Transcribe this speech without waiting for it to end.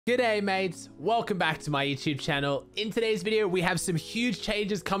G'day mates, welcome back to my YouTube channel. In today's video, we have some huge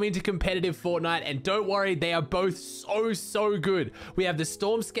changes coming to competitive Fortnite, and don't worry, they are both so good. We have the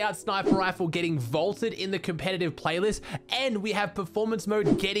Storm Scout Sniper Rifle getting vaulted in the competitive playlist, and we have performance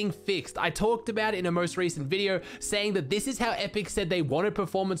mode getting fixed. I talked about it in a most recent video, saying that this is how Epic said they wanted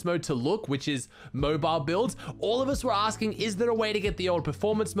performance mode to look, which is mobile builds. All of us were asking, is there a way to get the old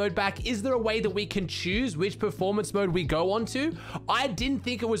performance mode back? Is there a way that we can choose which performance mode we go on to? I didn't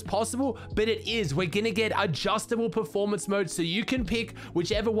think it was possible, but it is. We're gonna get adjustable performance mode, so you can pick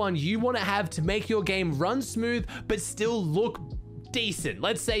whichever one you want to have to make your game run smooth but still look decent.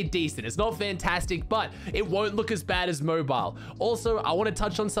 Let's say decent. It's not fantastic, but it won't look as bad as mobile. Also, I want to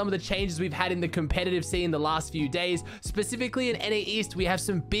touch on some of the changes we've had in the competitive scene the last few days. Specifically in NA East, we have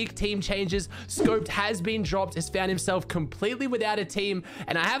some big team changes. Scoped has been dropped, has found himself completely without a team,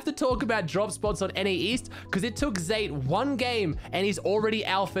 and I have to talk about drop spots on NA East because it took Zayt one game and he's already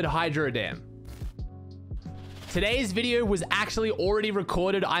alphaed Hydrodam. Today's video was actually already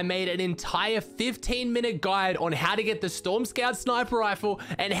recorded. I made an entire 15-minute guide on how to get the Storm Scout Sniper Rifle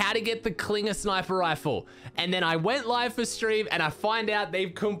and how to get the Clinger Sniper Rifle. And then I went live for stream and I find out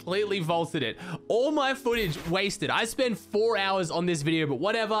they've completely vaulted it. All my footage wasted. I spent 4 hours on this video, but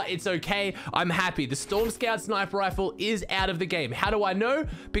whatever, it's okay. I'm happy. The Storm Scout Sniper Rifle is out of the game. How do I know?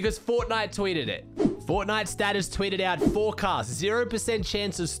 Because Fortnite tweeted it. Fortnite status tweeted out, forecast 0%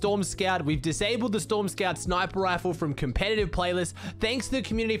 chance of Storm Scout. We've disabled the Storm Scout Sniper Rifle from competitive playlists. Thanks to the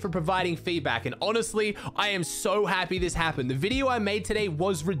community for providing feedback. And honestly, I am so happy this happened. The video I made today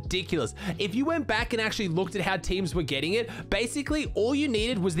was ridiculous. If you went back and actually looked at how teams were getting it, basically all you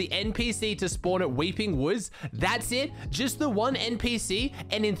needed was the NPC to spawn at Weeping Woods. That's it. Just the one NPC.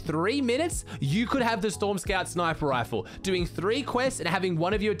 And in 3 minutes, you could have the Storm Scout Sniper Rifle. Doing 3 quests and having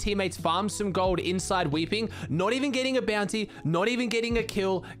one of your teammates farm some gold inside Weeping, not even getting a bounty, not even getting a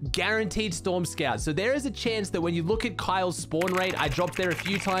kill, guaranteed Storm Scout. So there is a chance that when you look at Kyle's spawn rate, I dropped there a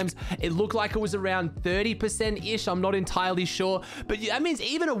few times, it looked like it was around 30%-ish, I'm not entirely sure, but that means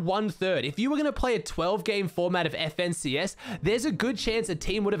even a 1/3. If you were going to play a 12-game format of FNCS, there's a good chance a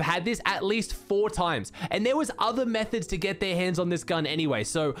team would have had this at least 4 times, and there was other methods to get their hands on this gun anyway,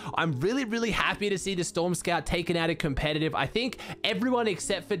 so I'm really happy to see the Storm Scout taken out of competitive. I think everyone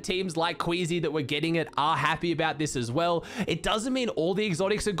except for teams like Queasy that were getting it are happy about this as well. It doesn't mean all the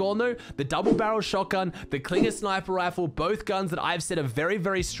exotics are gone though. The double barrel shotgun, the Clinger Sniper Rifle, both guns that I've said are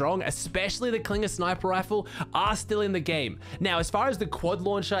very strong, especially the Clinger Sniper Rifle, are still in the game. Now, as far as the quad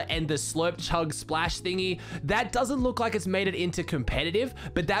launcher and the slurp chug splash thingy, that doesn't look like it's made it into competitive,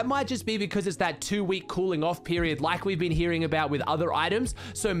 but that might just be because it's that 2-week cooling off period like we've been hearing about with other items.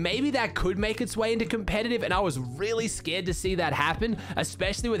 So maybe that could make its way into competitive, and I was really scared to see that happen,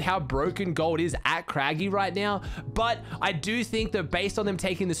 especially with how broken gold is at Craggy right now. But I do think that based on them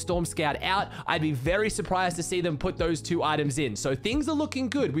taking the Storm Scout out, I'd be very surprised to see them put those 2 items in. So things are looking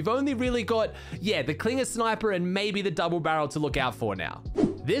good. We've only really got, yeah, the Clinger Sniper and maybe the double barrel to look out for now.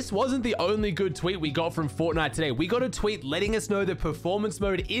 This wasn't the only good tweet we got from Fortnite today. We got a tweet letting us know that performance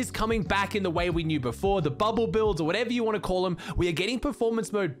mode is coming back in the way we knew before, the bubble builds or whatever you want to call them. We are getting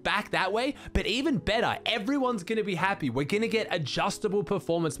performance mode back that way, but even better, everyone's going to be happy. We're going to get adjustable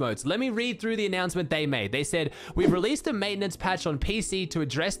performance modes. Let me read through the announcement they made. They said, we've released a maintenance patch on PC to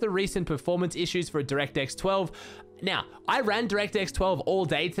address the recent performance issues for DirectX 12. Now, I ran DirectX 12 all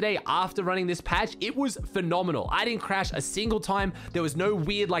day today after running this patch. It was phenomenal. I didn't crash a single time. There was no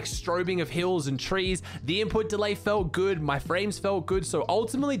weird like strobing of hills and trees. The input delay felt good. My frames felt good. So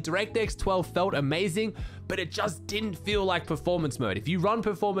ultimately, DirectX 12 felt amazing, but it just didn't feel like performance mode. If you run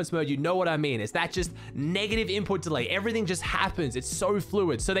performance mode, you know what I mean. It's that just negative input delay. Everything just happens. It's so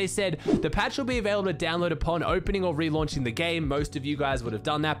fluid. So they said the patch will be available to download upon opening or relaunching the game. Most of you guys would have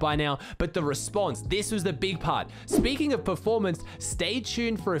done that by now, but the response, this was the big part. Speaking of performance, stay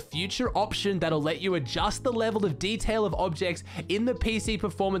tuned for a future option that'll let you adjust the level of detail of objects in the PC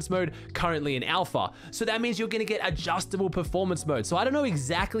performance mode currently in alpha. So that means you're going to get adjustable performance mode. So I don't know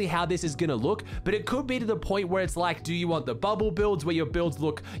exactly how this is going to look, but it could be to the point where it's like, do you want the bubble builds where your builds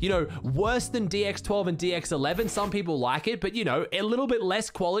look, you know, worse than DX12 and DX11? Some people like it, but you know, a little bit less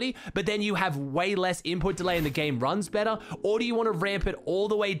quality, but then you have way less input delay and the game runs better. Or do you want to ramp it all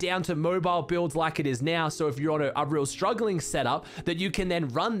the way down to mobile builds like it is now? So if you're on a real struggling setup, that you can then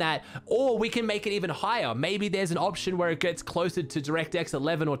run that, or we can make it even higher. Maybe there's an option where it gets closer to DirectX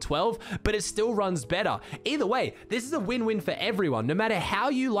 11 or 12, but it still runs better. Either way, this is a win-win for everyone. No matter how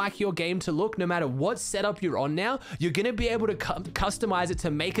you like your game to look, no matter what setup you're on now, you're going to be able to customize it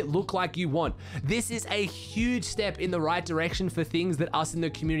to make it look like you want. This is a huge step in the right direction for things that us in the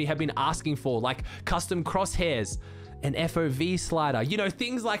community have been asking for, like custom crosshairs. an FOV slider, you know,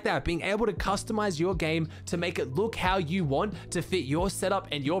 things like that, being able to customize your game to make it look how you want to fit your setup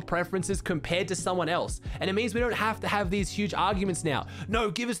and your preferences compared to someone else. And it means we don't have to have these huge arguments now. No,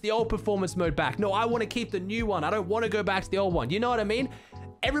 give us the old performance mode back. No, I want to keep the new one. I don't want to go back to the old one. You know what I mean?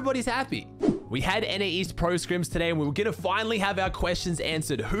 Everybody's happy. We had NA East Pro Scrims today, and we were going to finally have our questions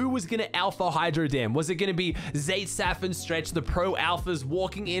answered. Who was going to alpha Hydro Dam? Was it going to be Zayt, Saf, and Stretch, the pro alphas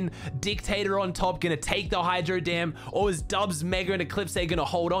walking in, Dictator on top, going to take the Hydro Dam? Or was Dubs, Mega, and Eclipse going to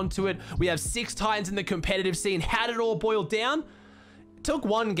hold on to it? We have 6 Titans in the competitive scene. How did it all boil down? It took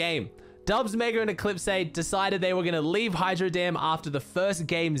one game. Dubs, Mega, and Eclipse decided they were going to leave Hydro Dam after the first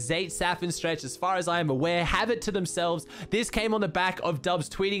game. Zayt, Saf, and Stretch, as far as I am aware, have it to themselves. This came on the back of Dubs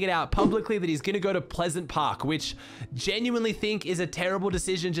tweeting it out publicly that he's going to go to Pleasant Park, which genuinely think is a terrible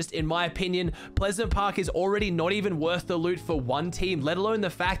decision, just in my opinion. Pleasant Park is already not even worth the loot for one team, let alone the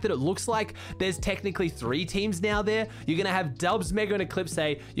fact that it looks like there's technically 3 teams now there. You're going to have Dubs, Mega, and Eclipse.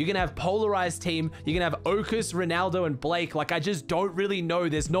 You're going to have Polarized team. You're going to have Okus, Ronaldo, and Blake. Like, I just don't really know.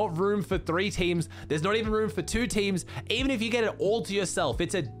 There's not room for 3 teams. There's not even room for 2 teams. Even if you get it all to yourself,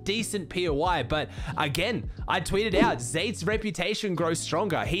 it's a decent POI. But again, I tweeted out, Zayt's reputation grows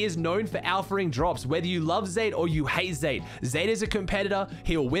stronger. He is known for alphaing drops. Whether you love Zayt or you hate Zayt, Zayt is a competitor.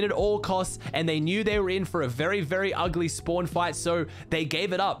 He'll win at all costs, and they knew they were in for a very, very ugly spawn fight, so they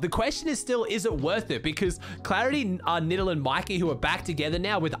gave it up. The question is still, is it worth it? Because Clarity, Niddle, and Mikey, who are back together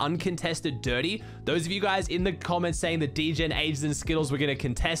now with uncontested Dirty, those of you guys in the comments saying that DGen, Ages, and Skittles were going to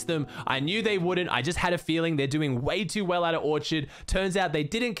contest them, I knew they wouldn't. I just had a feeling. They're doing way too well out of Orchard. Turns out they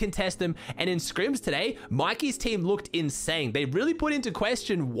didn't contest them. And in scrims today, Mikey's team looked insane. They really put into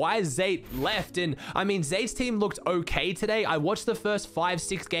question why Zayt left. And I mean, Zayt's team looked okay today. I watched the first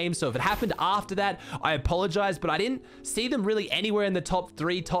 5-6 games, so if it happened after that, I apologize, but I didn't see them really anywhere in the top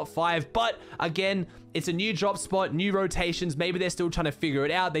 3, top 5. But again, it's a new drop spot, new rotations. Maybe they're still trying to figure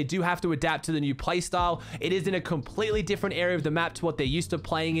it out. They do have to adapt to the new playstyle. It is in a completely different area of the map to what they're used to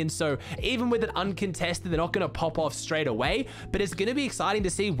playing in. So even with it uncontested, they're not going to pop off straight away. But it's going to be exciting to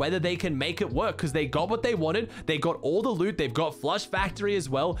see whether they can make it work, because they got what they wanted. They got all the loot. They've got Flush Factory as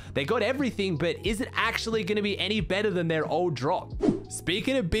well. They got everything, but is it actually going to be any better than their old drop?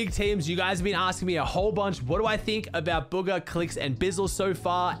 Speaking of big teams, you guys have been asking me a whole bunch. What do I think about Bugha, Clix, and Bizzle so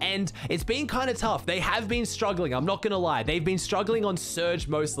far? And it's been kind of tough. They have been struggling. I'm not going to lie. They've been struggling on Surge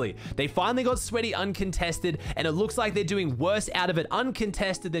mostly. They finally got Sweaty uncontested, and it looks like they're doing worse out of it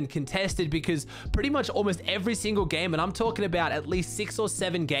uncontested than contested, because pretty much almost every single game, and I'm talking about at least 6 or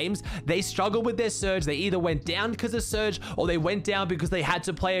 7 games, they struggled with their Surge. They either went down because of Surge, or they went down because they had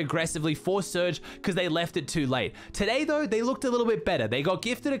to play aggressively for Surge because they left it too late. Today, though, they looked a little bit better. They got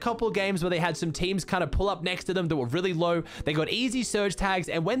gifted a couple of games where they had some teams kind of pull up next to them that were really low. They got easy Surge tags,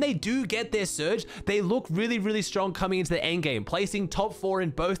 and when they do get their Surge, they look really, really strong coming into the end game, placing top 4 in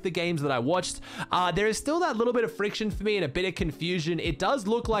both the games that I watched. There is still that little bit of friction for me and a bit of confusion. It does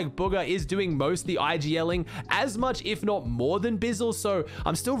look like Bugha is doing most of the IGLing, as much if not more than Bizzle, so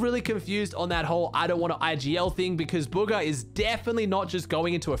I'm still really confused on that whole I don't want to IGL thing, because Bugha is definitely not just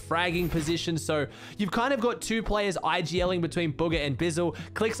going into a fragging position. So you've kind of got 2 players IGLing between Bugha and Bizzle.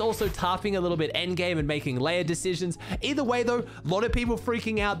 Clix also tarping a little bit endgame and making layer decisions. Either way though, a lot of people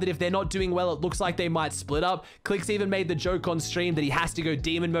freaking out that if they're not doing well, it looks like they might split up. Clix even made the joke on stream that he has to go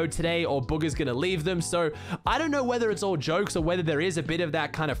demon mode today or Bugha's gonna leave them. So I don't know whether it's all jokes or whether there is a bit of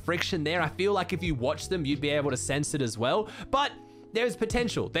that kind of friction there. I feel like if you watch them, you'd be able to sense it as well. But there's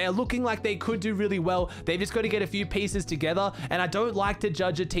potential. They are looking like they could do really well. They've just got to get a few pieces together, and I don't like to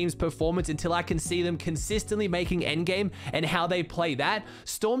judge a team's performance until I can see them consistently making endgame and how they play that.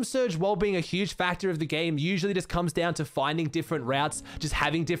 Storm Surge, while being a huge factor of the game, usually just comes down to finding different routes, just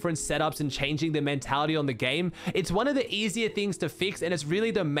having different setups and changing their mentality on the game. It's one of the easier things to fix, and it's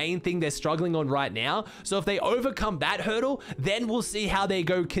really the main thing they're struggling on right now. So if they overcome that hurdle, then we'll see how they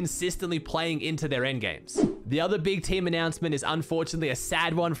go consistently playing into their endgames. The other big team announcement is unfortunately a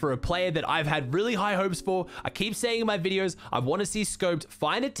sad one for a player that I've had really high hopes for. I keep saying in my videos, I want to see Scoped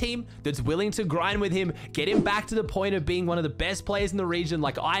find a team that's willing to grind with him, get him back to the point of being one of the best players in the region,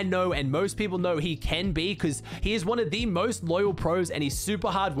 like I know and most people know he can be, because he is one of the most loyal pros and he's super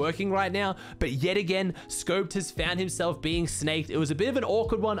hard working right now. But yet again, Scoped has found himself being snaked. It was a bit of an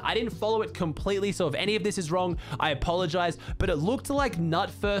awkward one. I didn't follow it completely, so if any of this is wrong, I apologize. But it looked like Nut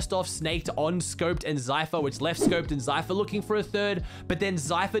first off snaked on Scoped and Zypher, which just left Scoped and Zypher looking for a third, but then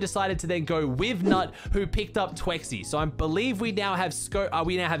Zypher decided to then go with Nut, who picked up Twexy. So I believe we now have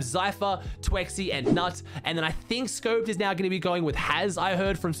Zypher, Twexy, and Nut, and then I think Scoped is now going to be going with Haz, I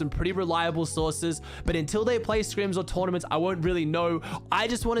heard from some pretty reliable sources, but until they play scrims or tournaments, I won't really know. I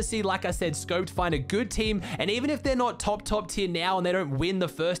just want to see, like I said, Scoped find a good team, and even if they're not top tier now and they don't win the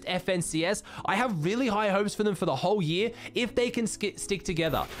first FNCS, I have really high hopes for them for the whole year if they can stick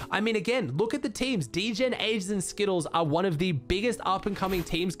together. I mean, again, look at the teams. DGen, Ages, and Skittles are one of the biggest up-and-coming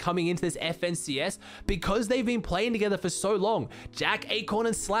teams coming into this FNCS because they've been playing together for so long. Jack, Acorn,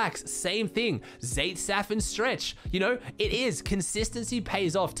 and Slacks, same thing. Zayt, Saf, and Stretch. You know, it is. Consistency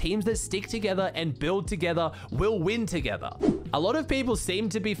pays off. Teams that stick together and build together will win together. A lot of people seem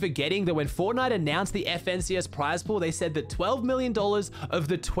to be forgetting that when Fortnite announced the FNCS prize pool, they said that $12 million of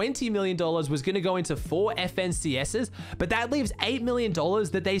the $20 million was going to go into 4 FNCSs, but that leaves $8 million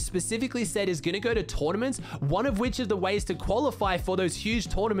that they specifically said is going to go to tournaments, one of which of the ways to qualify for those huge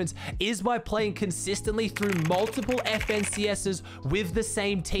tournaments is by playing consistently through multiple FNCSs with the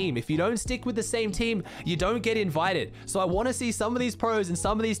same team. If you don't stick with the same team, you don't get invited. So I want to see some of these pros and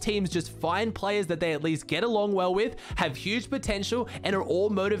some of these teams just find players that they at least get along well with, have huge potential, and are all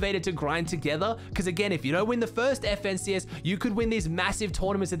motivated to grind together. Because again, if you don't win the first FNCS, you could win these massive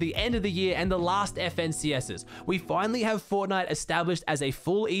tournaments at the end of the year and the last FNCSs. We finally have Fortnite established as a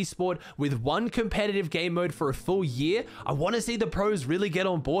full esport with one competitive game mode for a full year. I want to see the pros really get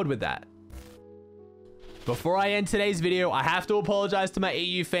on board with that. Before I end today's video, I have to apologize to my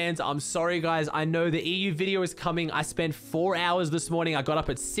EU fans. I'm sorry, guys. I know the EU video is coming. I spent 4 hours this morning. I got up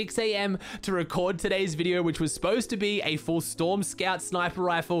at 6 a.m. to record today's video, which was supposed to be a full Storm Scout sniper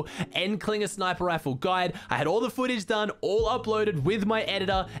rifle and Klinger sniper rifle guide. I had all the footage done, all uploaded with my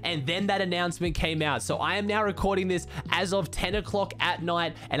editor, and then that announcement came out. So I am now recording this as of 10 o'clock at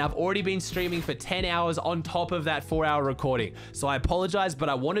night, and I've already been streaming for 10 hours on top of that 4-hour recording. So I apologize, but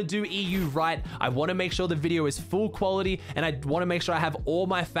I want to do EU right. I want to make sure the video is full quality, and I want to make sure I have all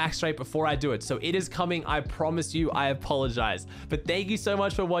my facts straight before I do it. So it is coming. I promise you. I apologize. But thank you so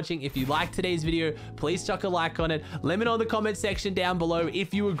much for watching. If you liked today's video, please chuck a like on it. Let me know in the comment section down below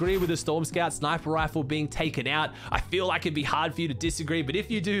if you agree with the Storm Scout sniper rifle being taken out. I feel like it'd be hard for you to disagree, but if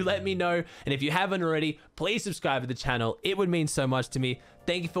you do, let me know. And if you haven't already, please subscribe to the channel. It would mean so much to me.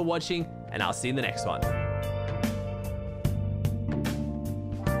 Thank you for watching, and I'll see you in the next one.